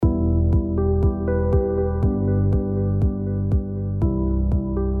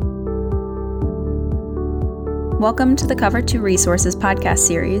Welcome to the Cover2 Resources podcast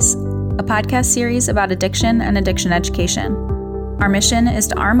series, a podcast series about addiction and addiction education. Our mission is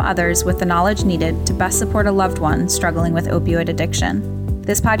to arm others with the knowledge needed to best support a loved one struggling with opioid addiction.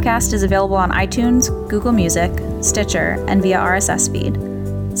 This podcast is available on iTunes, Google Music, Stitcher, and via RSS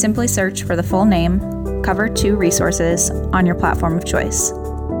feed. Simply search for the full name, Cover2 Resources, on your platform of choice.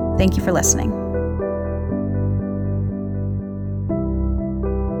 Thank you for listening.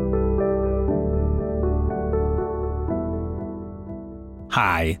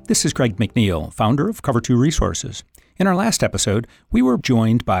 Hi, this is Greg McNeil, founder of Cover2 Resources. In our last episode, we were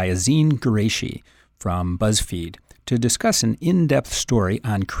joined by Azeen Ghorayshi from BuzzFeed to discuss an in-depth story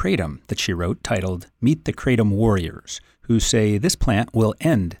on Kratom that she wrote titled Meet the Kratom Warriors, who say this plant will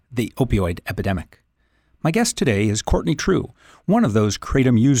end the opioid epidemic. My guest today is Courtney True, one of those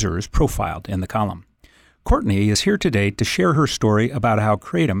Kratom users profiled in the column. Courtney is here today to share her story about how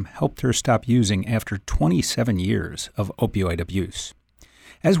Kratom helped her stop using after 27 years of opioid abuse.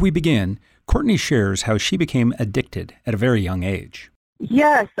 As we begin, Courtney shares how she became addicted at a very young age.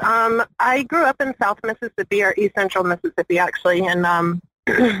 Yes, I grew up in South Mississippi, or East Central Mississippi, actually, and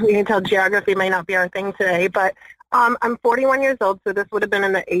you can tell geography may not be our thing today, but I'm 41 years old, so this would have been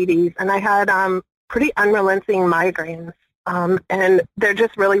in the 80s, and I had pretty unrelenting migraines, and there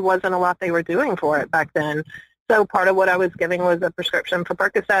just really wasn't a lot they were doing for it back then. So part of what I was giving was a prescription for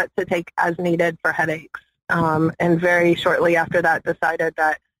Percocet to take as needed for headaches. And very shortly after that decided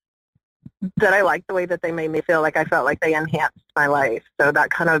that I liked the way that they made me feel. Like I felt like they enhanced my life. So that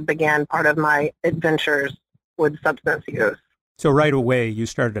kind of began part of my adventures with substance use. So right away you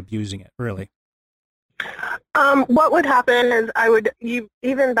started abusing it, really? What would happen is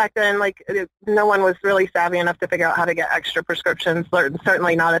even back then, like no one was really savvy enough to figure out how to get extra prescriptions,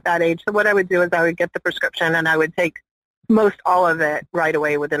 certainly not at that age. So what I would do is I would get the prescription and I would take most all of it right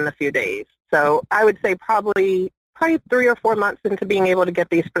away within a few days. So I would say probably 3 or 4 months into being able to get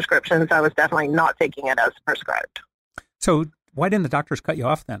these prescriptions, I was definitely not taking it as prescribed. So why didn't the doctors cut you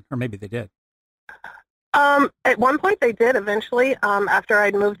off then? Or maybe they did. At one point they did eventually. After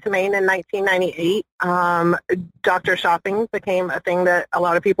I'd moved to Maine in 1998, doctor shopping became a thing that a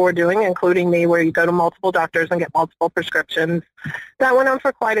lot of people were doing, including me, where you go to multiple doctors and get multiple prescriptions. That went on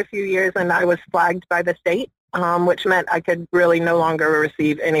for quite a few years, and I was flagged by the state. Which meant I could really no longer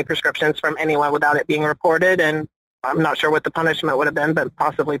receive any prescriptions from anyone without it being reported, and I'm not sure what the punishment would have been, but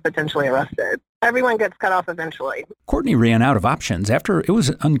possibly potentially arrested. Everyone gets cut off eventually. Courtney ran out of options after it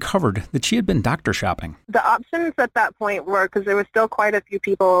was uncovered that she had been doctor shopping. The options at that point were, because there was still quite a few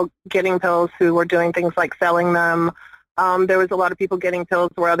people getting pills who were doing things like selling them. There was a lot of people getting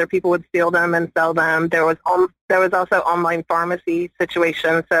pills where other people would steal them and sell them. There was also online pharmacy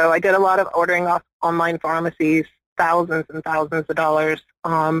situations. So I did a lot of ordering off online pharmacies, thousands and thousands of dollars,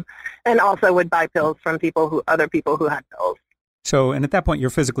 and also would buy pills from other people who had pills. So, and at that point, you're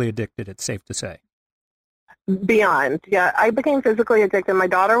physically addicted, it's safe to say. Beyond, yeah. I became physically addicted. My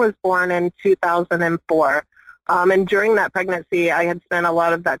daughter was born in 2004, and during that pregnancy, I had spent a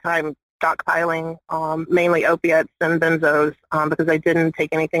lot of that time stockpiling mainly opiates and benzos because I didn't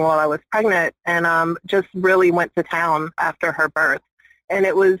take anything while I was pregnant, and just really went to town after her birth. And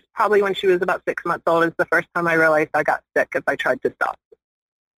it was probably when she was about 6 months old is the first time I realized I got sick if I tried to stop.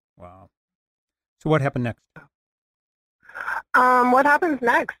 Wow. So what happened next? What happens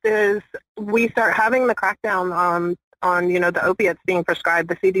next is we start having the crackdown on the opiates being prescribed.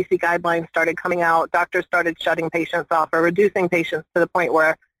 The CDC guidelines started coming out. Doctors started shutting patients off or reducing patients to the point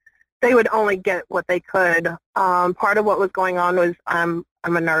where they would only get what they could. Part of what was going on was I'm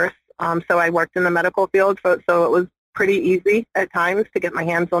a nurse, so I worked in the medical field, so it was pretty easy at times to get my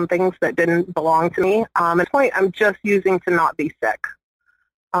hands on things that didn't belong to me. At this point, I'm just using to not be sick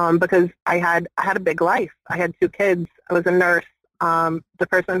because I had a big life. I had 2 kids. I was a nurse. The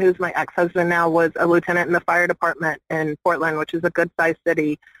person who's my ex-husband now was a lieutenant in the fire department in Portland, which is a good-sized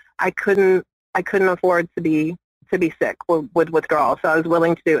city. I couldn't afford to be sick with withdrawal, so I was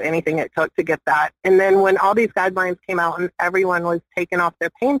willing to do anything it took to get that. And then when all these guidelines came out and everyone was taking off their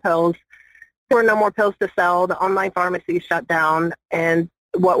pain pills, there were no more pills to sell. The online pharmacy shut down, and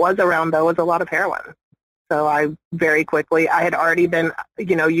what was around, though, was a lot of heroin. So I had already been,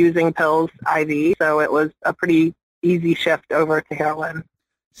 using pills IV, so it was a pretty easy shift over to heroin.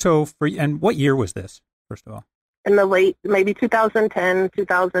 So, and what year was this, first of all? In the late, maybe 2010,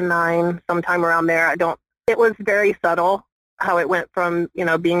 2009, sometime around there. It was very subtle how it went from,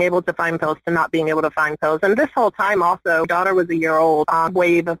 being able to find pills to not being able to find pills. And this whole time also, my daughter was a year old,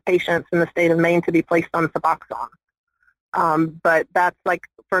 wave of patients in the state of Maine to be placed on Suboxone. But that's like,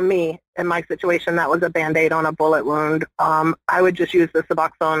 for me, in my situation, that was a Band-Aid on a bullet wound. I would just use the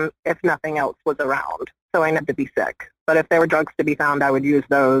Suboxone if nothing else was around. so I needed to be sick. But if there were drugs to be found, I would use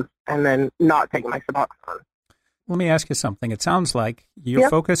those and then not take my Suboxone. Let me ask you something. It sounds like your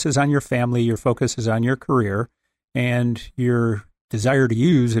focus is on your family, your focus is on your career, and your desire to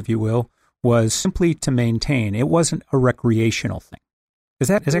use, if you will, was simply to maintain. It wasn't a recreational thing. Is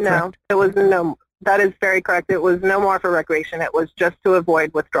that correct? No, it was no. That is very correct. It was no more for recreation. It was just to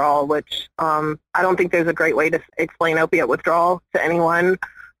avoid withdrawal, which I don't think there's a great way to explain opiate withdrawal to anyone,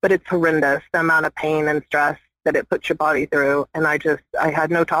 but it's horrendous, the amount of pain and stress that it puts your body through, and I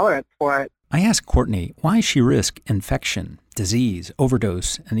had no tolerance for it. I asked Courtney why she risked infection, disease,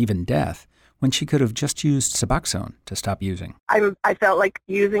 overdose, and even death when she could have just used Suboxone to stop using. I felt like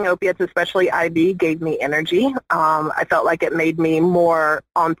using opiates, especially IV, gave me energy. I felt like it made me more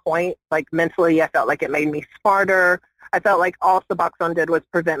on point, like mentally. I felt like it made me smarter. I felt like all Suboxone did was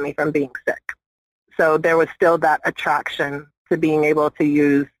prevent me from being sick. So there was still that attraction to being able to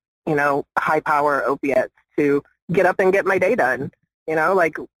use, high-power opiates to get up and get my day done.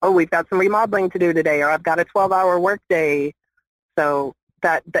 Like, oh, we've got some remodeling to do today, or I've got a 12-hour work day. So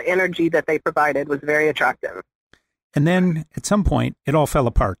that the energy that they provided was very attractive. And then at some point, it all fell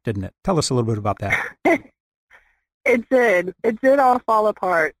apart, didn't it? Tell us a little bit about that. It did. It did all fall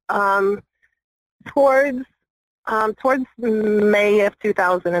apart. Towards May of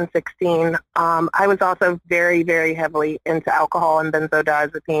 2016, I was also very, very heavily into alcohol and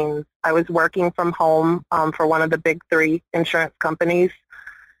benzodiazepines. I was working from home for one of the big three insurance companies.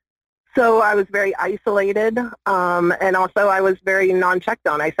 So I was very isolated, and also I was very non-checked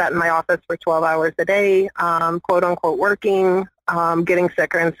on. I sat in my office for 12 hours a day, quote unquote working, getting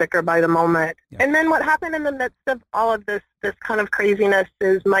sicker and sicker by the moment. Yeah. And then what happened in the midst of all of this kind of craziness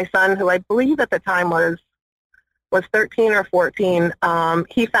is my son, who I believe at the time was 13 or 14,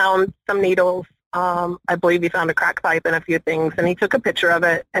 he found some needles. I believe he found a crack pipe and a few things, and he took a picture of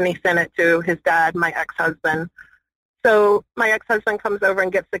it and he sent it to his dad, my ex-husband. So my ex-husband comes over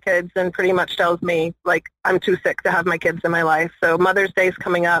and gets the kids and pretty much tells me, like, I'm too sick to have my kids in my life. So Mother's Day's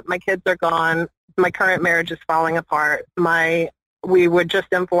coming up. My kids are gone. My current marriage is falling apart. We were just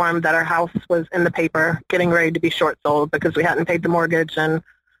informed that our house was in the paper, getting ready to be short sold because we hadn't paid the mortgage in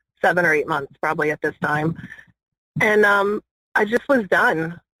 7 or 8 months probably at this time. And I just was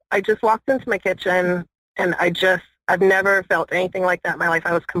done. I just walked into my kitchen and I've never felt anything like that in my life.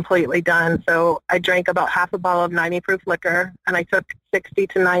 I was completely done. So I drank about half a bottle of 90 proof liquor, and I took 60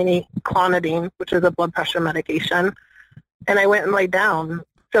 to 90 clonidine, which is a blood pressure medication, and I went and laid down.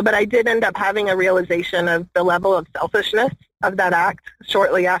 But I did end up having a realization of the level of selfishness of that act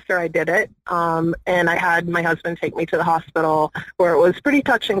shortly after I did it. And I had my husband take me to the hospital, where it was pretty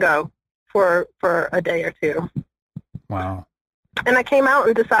touch and go for a day or two. Wow. And I came out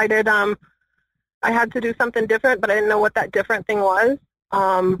and decided I had to do something different, but I didn't know what that different thing was,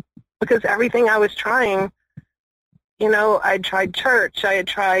 because everything I was trying, I tried church, I had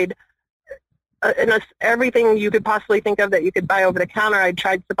tried everything you could possibly think of that you could buy over the counter. I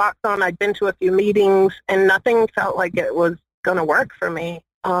tried Suboxone, I'd been to a few meetings, and nothing felt like it was going to work for me.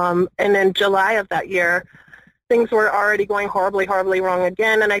 And in July of that year, things were already going horribly, horribly wrong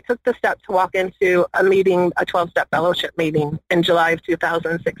again, and I took the step to walk into a meeting, a 12-step fellowship meeting in July of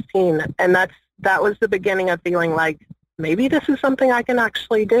 2016, and that was the beginning of feeling like maybe this is something I can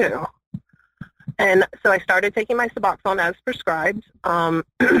actually do. And so I started taking my Suboxone as prescribed.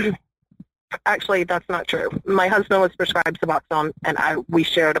 Actually, that's not true. My husband was prescribed Suboxone, and we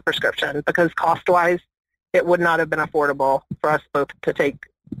shared a prescription because cost-wise, it would not have been affordable for us both to take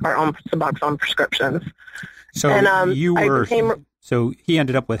our own Suboxone prescriptions. So so he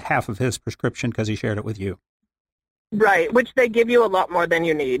ended up with half of his prescription because he shared it with you. Right, which they give you a lot more than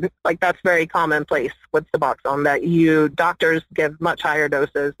you need. Like, that's very commonplace with Suboxone, that doctors give much higher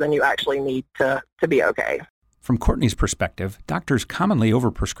doses than you actually need to be okay. From Courtney's perspective, doctors commonly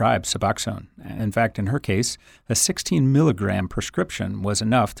overprescribe Suboxone. In fact, in her case, a 16 milligram prescription was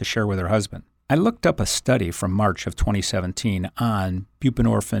enough to share with her husband. I looked up a study from March of 2017 on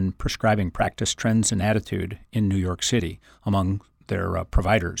buprenorphine prescribing practice trends and attitude in New York City among their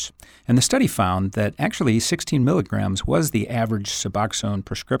providers. And the study found that actually 16 milligrams was the average Suboxone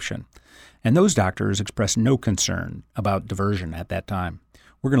prescription. And those doctors expressed no concern about diversion at that time.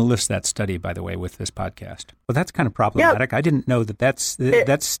 We're going to list that study, by the way, with this podcast. Well, that's kind of problematic. Yep. I didn't know that's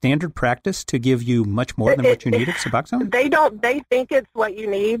standard practice to give you much more than what you need of Suboxone? They think it's what you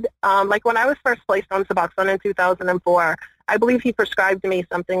need. Like when I was first placed on Suboxone in 2004, I believe he prescribed me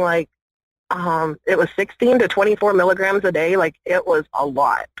something like, it was 16 to 24 milligrams a day. Like, it was a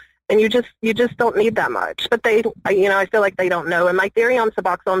lot. And you just don't need that much. But I feel like they don't know. And my theory on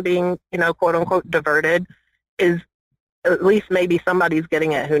Suboxone being, quote unquote, diverted is at least maybe somebody's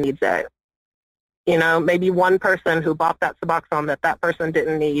getting it who needs it. Maybe one person who bought that Suboxone that person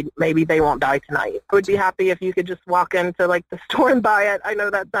didn't need, maybe they won't die tonight. I would be happy if you could just walk into like the store and buy it. I know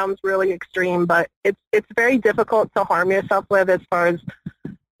that sounds really extreme, but it's very difficult to harm yourself with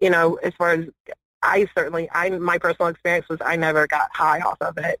my personal experience was I never got high off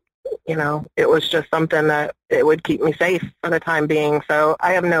of it. It was just something that it would keep me safe for the time being. So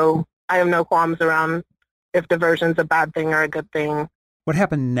I have no qualms around if diversion's a bad thing or a good thing. What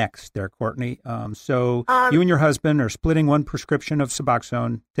happened next there, Courtney? So you and your husband are splitting one prescription of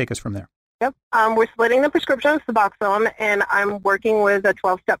Suboxone. Take us from there. Yep. We're splitting the prescription of Suboxone, and I'm working with a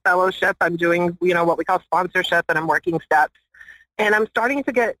 12-step fellowship. I'm doing, what we call sponsorship, and I'm working steps. And I'm starting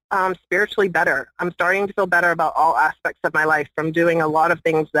to get spiritually better. I'm starting to feel better about all aspects of my life from doing a lot of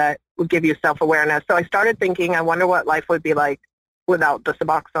things that would give you self-awareness. So I started thinking, I wonder what life would be like without the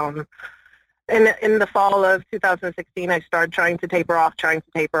Suboxone. And in the fall of 2016, I started trying to taper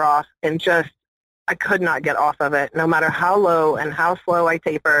off, and just I could not get off of it. No matter how low and how slow I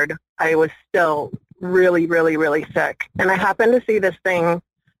tapered, I was still really, really, really sick. And I happened to see this thing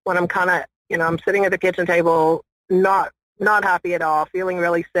when I'm kind of, I'm sitting at the kitchen table, not happy at all, feeling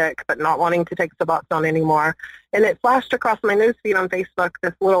really sick, but not wanting to take Suboxone anymore. And it flashed across my newsfeed on Facebook,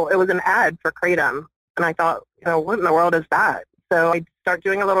 it was an ad for Kratom. And I thought, what in the world is that? So I start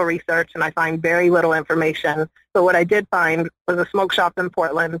doing a little research, and I find very little information. But what I did find was a smoke shop in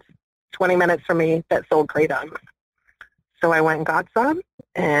Portland, 20 minutes from me, that sold Kratom. So I went and got some,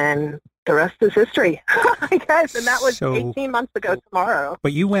 and the rest is history, I guess. And that was 18 months ago tomorrow.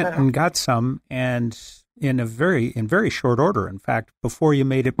 But you went and got some, and in very short order. In fact, before you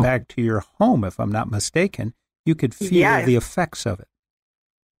made it back to your home, if I'm not mistaken, you could feel the effects of it.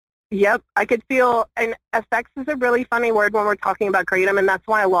 Yep, I could feel, and effects is a really funny word when we're talking about Kratom, and that's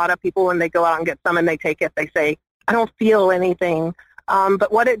why a lot of people, when they go out and get some and they take it, they say, I don't feel anything.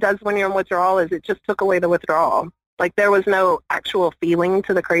 But what it does when you're in withdrawal is it just took away the withdrawal. Like there was no actual feeling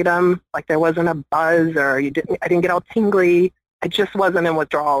to the Kratom, like there wasn't a buzz or I didn't get all tingly. I just wasn't in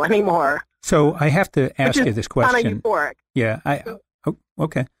withdrawal anymore. So I have to ask you this question. Kind of euphoric. Yeah,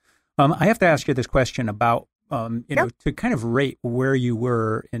 okay. I have to ask you this question about to kind of rate where you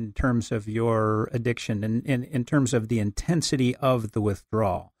were in terms of your addiction and in terms of the intensity of the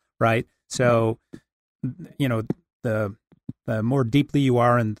withdrawal, right? So, the more deeply you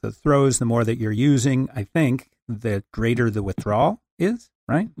are in the throes, the more that you're using, I think, the greater the withdrawal is,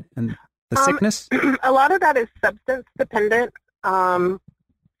 right? And the sickness? A lot of that is substance dependent.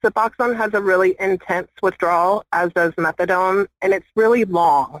 Suboxone has a really intense withdrawal, as does methadone, and it's really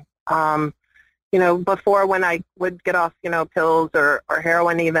long. Before when I would get off, pills or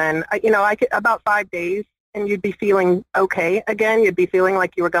heroin even, I could about 5 days and you'd be feeling okay again. You'd be feeling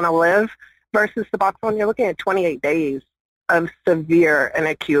like you were going to live versus Suboxone. You're looking at 28 days of severe and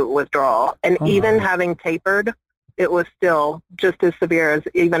acute withdrawal. And even having tapered, it was still just as severe as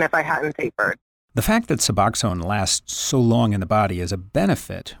even if I hadn't tapered. The fact that Suboxone lasts so long in the body is a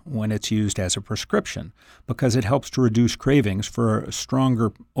benefit when it's used as a prescription because it helps to reduce cravings for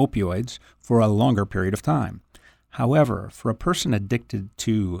stronger opioids for a longer period of time. However, for a person addicted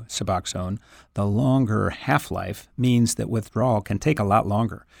to Suboxone, the longer half-life means that withdrawal can take a lot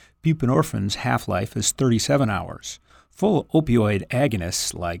longer. Buprenorphine's half-life is 37 hours. Full opioid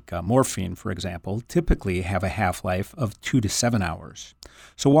agonists like morphine, for example, typically have a half-life of 2 to 7 hours.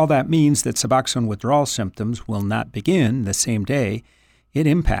 So while that means that Suboxone withdrawal symptoms will not begin the same day, it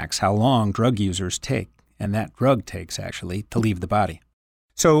impacts how long drug users take, and that drug takes, actually, to leave the body.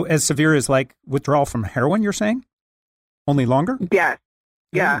 So as severe as like withdrawal from heroin, you're saying? Only longer? Yes.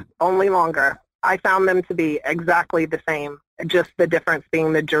 Yeah, only longer. I found them to be exactly the same, just the difference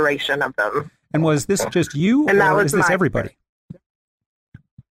being the duration of them. And was this just you, or is this everybody?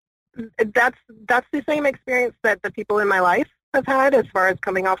 That's the same experience that the people in my life have had as far as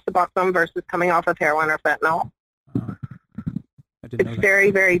coming off Suboxone versus coming off of heroin or fentanyl. It's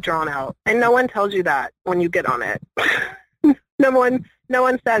very, very drawn out. And no one tells you that when you get on it. No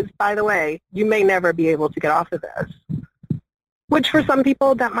one says, by the way, you may never be able to get off of this. Which for some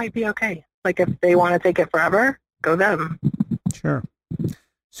people, that might be okay. Like if they want to take it forever, go them. Sure.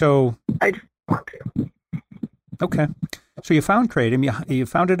 So I just want to. Okay. So you found Kratom. You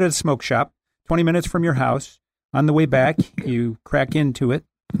found it at a smoke shop, 20 minutes from your house. On the way back, you crack into it,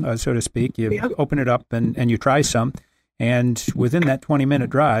 so to speak. You open it up and you try some. And within that 20-minute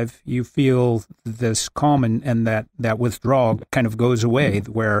drive, you feel this calm and that withdrawal kind of goes away,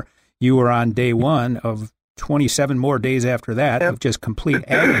 where you were on day one of 27 more days after that of just complete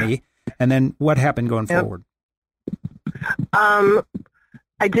agony. And then what happened going forward? I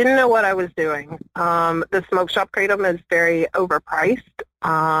didn't know what I was doing. The smoke shop Kratom is very overpriced.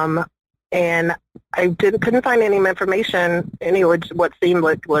 And couldn't find any information, what seemed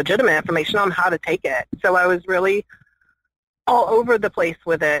like legitimate information on how to take it. So I was really all over the place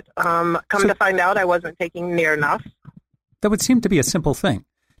with it. To find out, I wasn't taking near enough. That would seem to be a simple thing.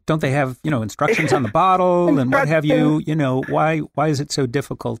 Don't they have, instructions on the bottle and what have you? Why is it so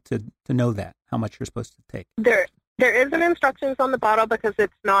difficult to know that, how much you're supposed to take? There isn't instructions on the bottle because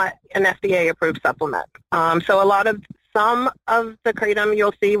it's not an FDA-approved supplement. So some of the Kratom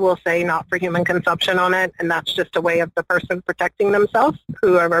you'll see will say not for human consumption on it, and that's just a way of the person protecting themselves,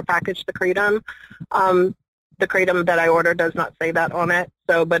 whoever packaged the Kratom. The Kratom that I ordered does not say that on it.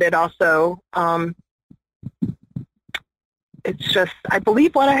 So, but it also, it's just, I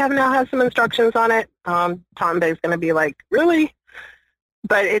believe what I have now has some instructions on it. Tom Bay's going to be like, really?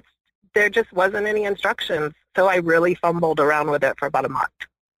 But there just wasn't any instructions. So I really fumbled around with it for about a month.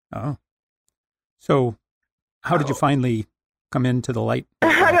 Oh. So how did you finally come into the light?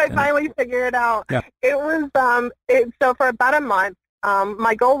 I finally figured it out. Yeah. It was, so for about a month,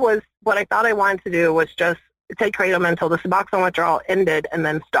 my goal was, what I thought I wanted to do was just take Kratom until the Suboxone withdrawal ended and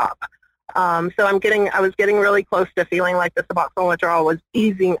then stop. So I was getting really close to feeling like the Suboxone withdrawal was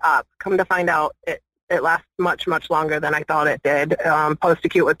easing up. Come to find out, it lasts much, much longer than I thought it did.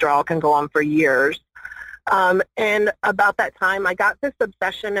 Post-acute withdrawal can go on for years. And about that time, I got this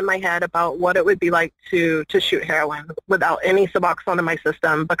obsession in my head about what it would be like to shoot heroin without any Suboxone in my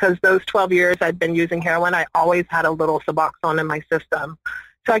system, because those 12 years I'd been using heroin, I always had a little Suboxone in my system.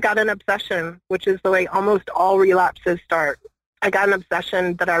 So I got an obsession, which is the way almost all relapses start. I got an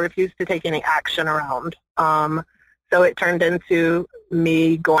obsession that I refused to take any action around. So it turned into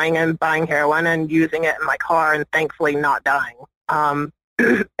me going and buying heroin and using it in my car and thankfully not dying.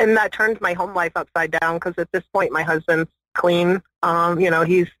 And that turned my home life upside down because at this point my husband's clean.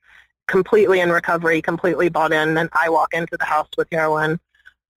 He's completely in recovery, completely bought in, and I walk into the house with heroin.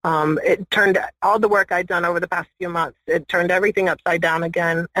 It turned all the work I'd done over the past few months, it turned everything upside down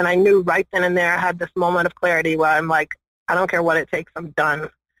again. And I knew right then and there I had this moment of clarity where I'm like, I don't care what it takes, I'm done.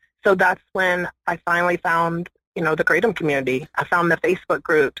 So that's when I finally found, the Kratom community. I found the Facebook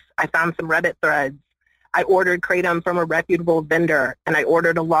groups. I found some Reddit threads. I ordered Kratom from a reputable vendor, and I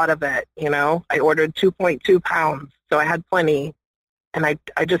ordered a lot of it. I ordered 2.2 pounds, so I had plenty. And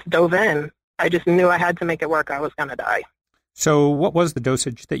I just dove in. I just knew I had to make it work. I was going to die. So what was the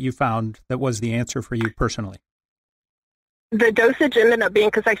dosage that you found that was the answer for you personally? The dosage ended up being,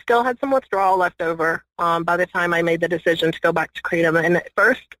 because I still had some withdrawal left over by the time I made the decision to go back to Kratom. And at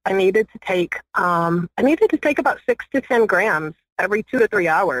first, I needed to take about 6 to 10 grams every 2 to 3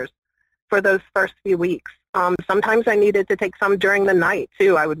 hours for those first few weeks. Sometimes I needed to take some during the night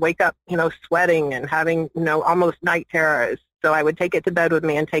too. I would wake up, sweating and having, almost night terrors. So I would take it to bed with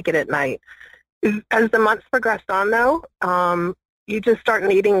me and take it at night. As the months progressed on, though, you just start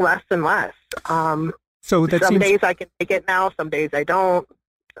needing less and less. So some days I can take it now, some days I don't.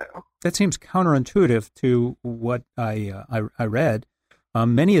 So. That seems counterintuitive to what I read.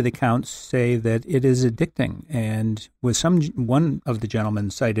 Many of the accounts say that it is addicting, and one of the gentlemen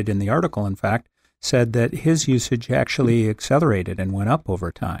cited in the article, in fact, said that his usage actually accelerated and went up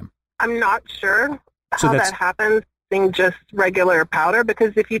over time. I'm not sure how that happens. Being just regular powder,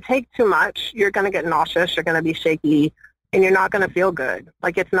 because if you take too much, you're going to get nauseous, you're going to be shaky, and you're not going to feel good.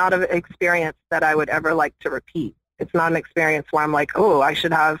 Like, it's not an experience that I would ever like to repeat. It's not an experience where I'm like, oh, I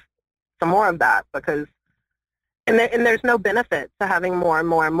should have some more of that, because and there's no benefit to having more and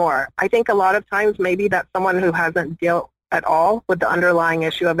more and more. I think a lot of times maybe that's someone who hasn't dealt at all with the underlying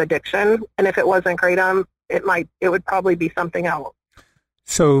issue of addiction, and if it wasn't Kratom, it would probably be something else.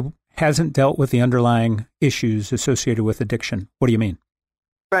 So hasn't dealt with the underlying issues associated with addiction. What do you mean?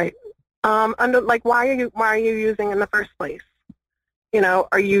 Right. Why are you using in the first place?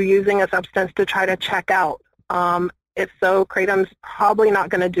 Are you using a substance to try to check out? If so, Kratom's probably not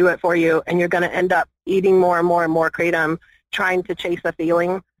going to do it for you, and you're going to end up eating more and more and more Kratom, trying to chase a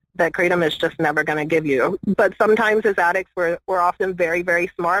feeling that Kratom is just never going to give you. But sometimes as addicts, we're often very,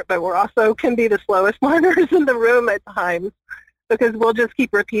 very smart, but we're also can be the slowest learners in the room at times, because we'll just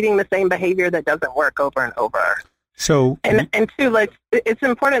keep repeating the same behavior that doesn't work over and over. So, and two, it's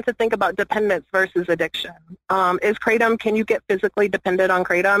important to think about dependence versus addiction. Is Kratom, can you get physically dependent on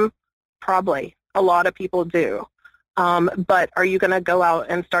Kratom? Probably. A lot of people do. But are you going to go out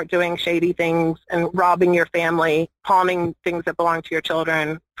and start doing shady things and robbing your family, pawning things that belong to your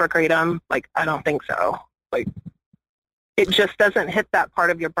children for Kratom? I don't think so. It just doesn't hit that part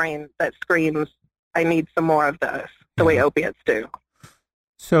of your brain that screams, I need some more of this, the way opiates do.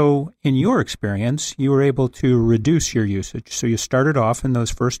 So in your experience, you were able to reduce your usage. So you started off in those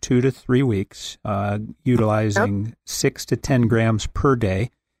first 2 to 3 weeks, utilizing 6 to 10 grams per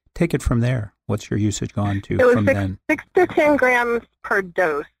day. Take it from there. What's your usage gone to It was from then? 6 to 10 grams per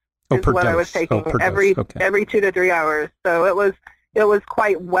dose is per what dose. I was taking Per every dose. Okay. every 2 to 3 hours. So it was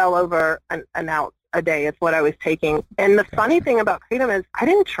quite well over an ounce a day is what I was taking. And the funny thing about Kratom is I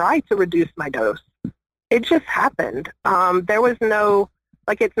didn't try to reduce my dose. It just happened. There was no,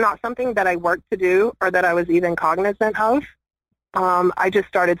 it's not something that I worked to do or that I was even cognizant of. I just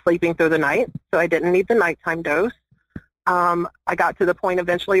started sleeping through the night, so I didn't need the nighttime dose. I got to the point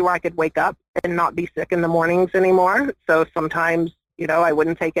eventually where I could wake up and not be sick in the mornings anymore. So sometimes, I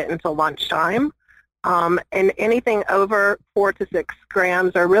wouldn't take it until lunchtime. And anything over 4 to 6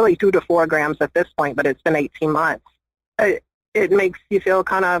 grams, or really 2 to 4 grams at this point, but it's been 18 months, it makes you feel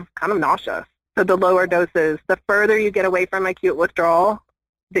kind of nauseous. So the lower doses, the further you get away from acute withdrawal,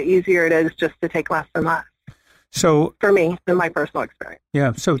 the easier it is just to take less and less. So for me, in my personal experience.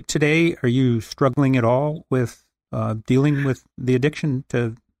 Yeah. So today, are you struggling at all with dealing with the addiction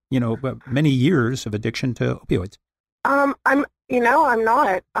to, many years of addiction to opioids? I'm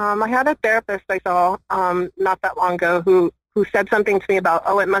not. I had a therapist I saw not that long ago who said something to me about,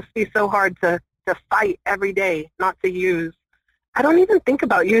 it must be so hard to fight every day, not to use. I don't even think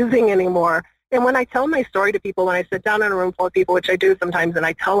about using anymore. And when I tell my story to people, when I sit down in a room full of people, which I do sometimes, and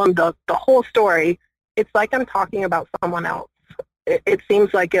I tell them the whole story, it's like I'm talking about someone else. It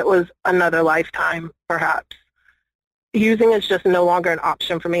seems like it was another lifetime, perhaps. Using is just no longer an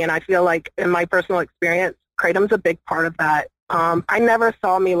option for me, and I feel like in my personal experience, Kratom's a big part of that. I never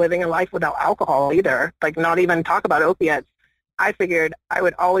saw me living a life without alcohol either, not even talk about opiates. I figured I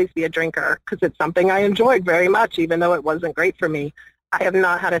would always be a drinker because it's something I enjoyed very much, even though it wasn't great for me. I have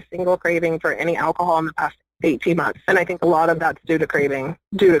not had a single craving for any alcohol in the past 18 months, and I think a lot of that's due to Kratom.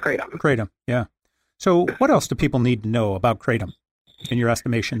 Kratom, yeah. So what else do people need to know about Kratom, in your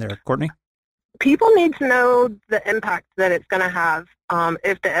estimation there, Courtney? People need to know the impact that it's going to have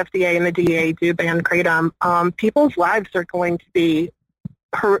if the FDA and the DEA do ban Kratom. People's lives are going to be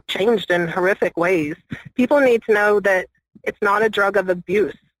changed in horrific ways. People need to know that it's not a drug of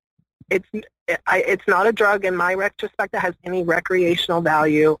abuse. It's not a drug, in my retrospect, that has any recreational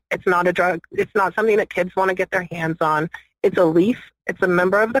value. It's not a drug. It's not something that kids want to get their hands on. It's a leaf. It's a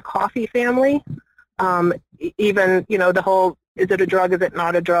member of the coffee family. Even, the whole, is it a drug, is it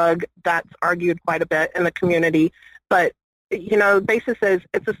not a drug, that's argued quite a bit in the community. But, the basis is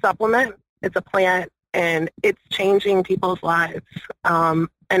it's a supplement, it's a plant, and it's changing people's lives. And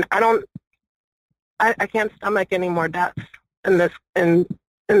I can't stomach any more deaths in the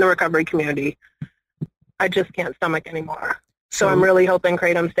recovery community. I just can't stomach anymore. So I'm really hoping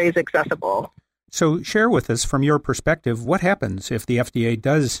Kratom stays accessible. So share with us, from your perspective, what happens if the FDA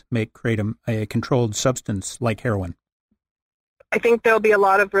does make Kratom a controlled substance like heroin? I think there'll be a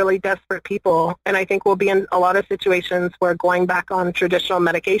lot of really desperate people, and I think we'll be in a lot of situations where going back on traditional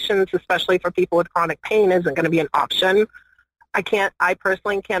medications, especially for people with chronic pain, isn't going to be an option. I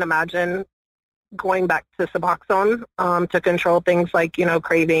personally can't imagine going back to Suboxone to control things like,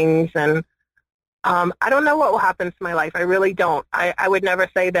 cravings, and I don't know what will happen to my life. I really don't. I would never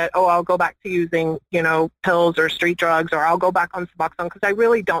say that, I'll go back to using, pills or street drugs, or I'll go back on Suboxone, because I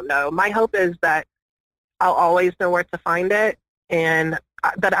really don't know. My hope is that I'll always know where to find it,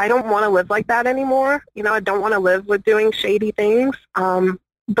 but I don't want to live like that anymore. I don't want to live with doing shady things.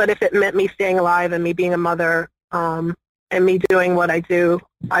 But if it meant me staying alive and me being a mother and me doing what I do,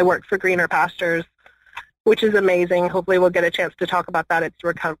 I work for Greener Pastures, which is amazing. Hopefully we'll get a chance to talk about that. It's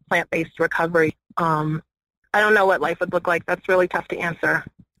plant-based recovery. I don't know what life would look like. That's really tough to answer.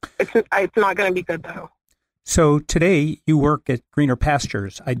 It's not going to be good, though. So today you work at Greener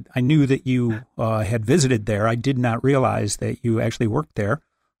Pastures. I knew that you had visited there. I did not realize that you actually worked there.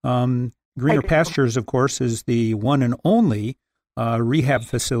 Greener Pastures, of course, is the one and only rehab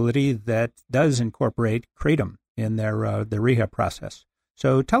facility that does incorporate Kratom in their rehab process.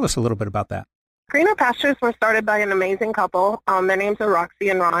 So tell us a little bit about that. Greener Pastures were started by an amazing couple. Their names are Roxy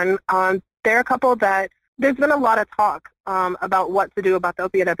and Ron. They're a couple that there's been a lot of talk about what to do about the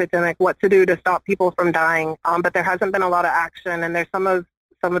opiate epidemic, what to do to stop people from dying, but there hasn't been a lot of action, and there's some of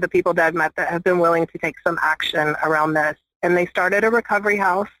the people that I've met that have been willing to take some action around this. And they started a recovery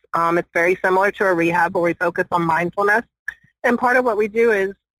house. It's very similar to a rehab where we focus on mindfulness. And part of what we do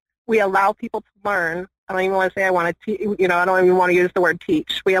is we allow people to learn. I don't even want to say I want to I don't even want to use the word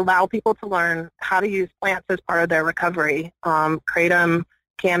teach. We allow people to learn how to use plants as part of their recovery. Kratom,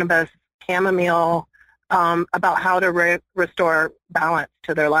 cannabis, chamomile, about how to restore balance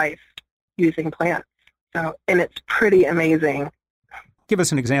to their life using plants. So, and it's pretty amazing. Give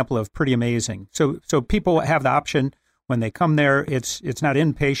us an example of pretty amazing. So people have the option when they come there. It's not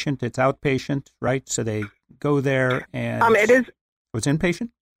inpatient, it's outpatient, right? So they go there and it is. It's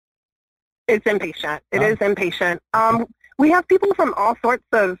inpatient? It's inpatient. It is inpatient. We have people from all sorts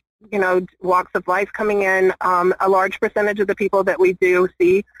of, walks of life coming in. A large percentage of the people that we do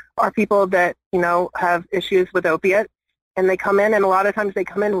see are people that, have issues with opiates, and they come in, and a lot of times they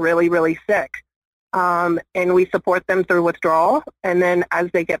come in really, really sick. And we support them through withdrawal. And then as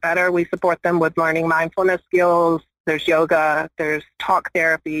they get better, we support them with learning mindfulness skills. There's yoga, there's talk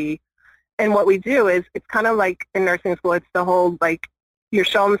therapy. And what we do is, it's kind of like in nursing school, it's the whole, like, you're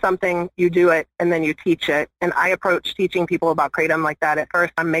shown something, you do it, and then you teach it. And I approach teaching people about Kratom like that. At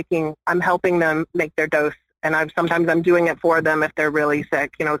first, I'm helping them make their dose. And sometimes I'm doing it for them if they're really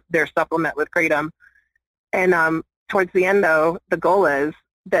sick, their supplement with Kratom. And towards the end, though, the goal is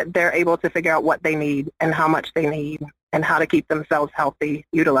that they're able to figure out what they need and how much they need and how to keep themselves healthy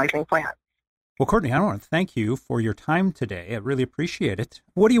utilizing plants. Well, Courtney, I want to thank you for your time today. I really appreciate it.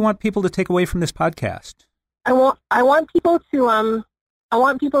 What do you want people to take away from this podcast? I want people to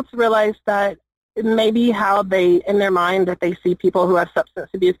realize that maybe how they, in their mind, that they see people who have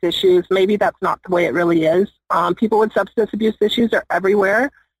substance abuse issues, maybe that's not the way it really is. People with substance abuse issues are everywhere.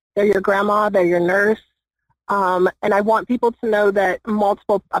 They're your grandma, they're your nurse. And I want people to know that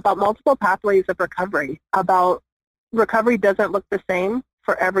multiple pathways of recovery, about recovery doesn't look the same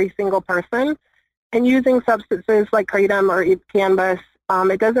for every single person. And using substances like Kratom or cannabis,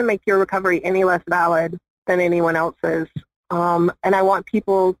 it doesn't make your recovery any less valid than anyone else's. And I want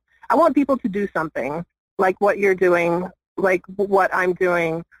people to do something like what you're doing, like what I'm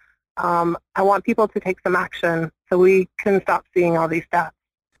doing. I want people to take some action so we can stop seeing all these stats.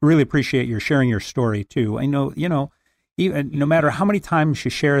 Really appreciate your sharing your story too. I know, even no matter how many times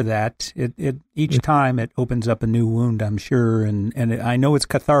you share that, each time it opens up a new wound, I'm sure. And I know it's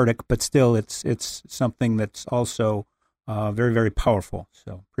cathartic, but still it's something that's also very, very powerful.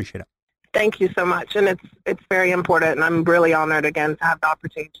 So appreciate it. Thank you so much. And it's very important. And I'm really honored again to have the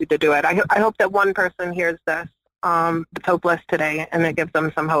opportunity to do it. I hope that one person hears this, that's hopeless today, and it gives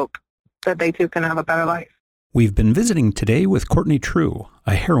them some hope that they too can have a better life. We've been visiting today with Courtney True,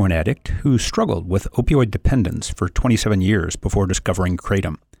 a heroin addict who struggled with opioid dependence for 27 years before discovering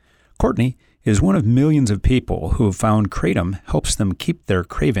Kratom. Courtney is one of millions of people who have found Kratom helps them keep their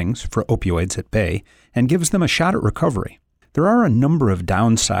cravings for opioids at bay and gives them a shot at recovery. There are a number of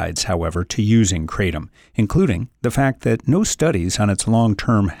downsides, however, to using Kratom, including the fact that no studies on its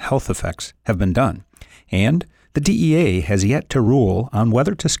long-term health effects have been done, and the DEA has yet to rule on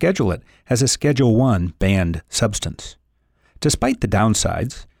whether to schedule it as a Schedule I banned substance. Despite the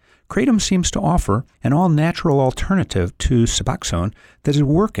downsides, Kratom seems to offer an all-natural alternative to Suboxone that is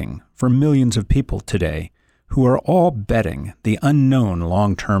working for millions of people today who are all betting the unknown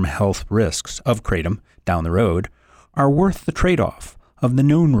long-term health risks of Kratom down the road are worth the trade-off of the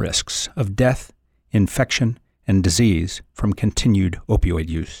known risks of death, infection, and disease from continued opioid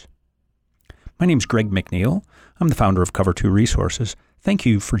use. My name's Greg McNeil. I'm the founder of Cover2 Resources. Thank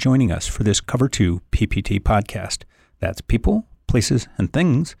you for joining us for this Cover2 PPT podcast. That's people, places, and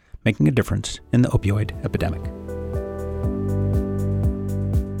things making a difference in the opioid epidemic.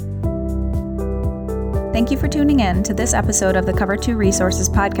 Thank you for tuning in to this episode of the Cover2 Resources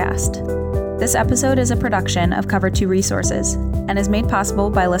podcast. This episode is a production of Cover2 Resources and is made possible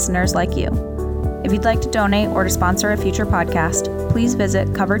by listeners like you. If you'd like to donate or to sponsor a future podcast, please visit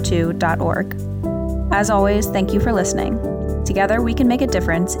cover2.org. As always, thank you for listening. Together, we can make a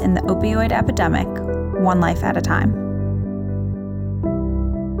difference in the opioid epidemic, one life at a time.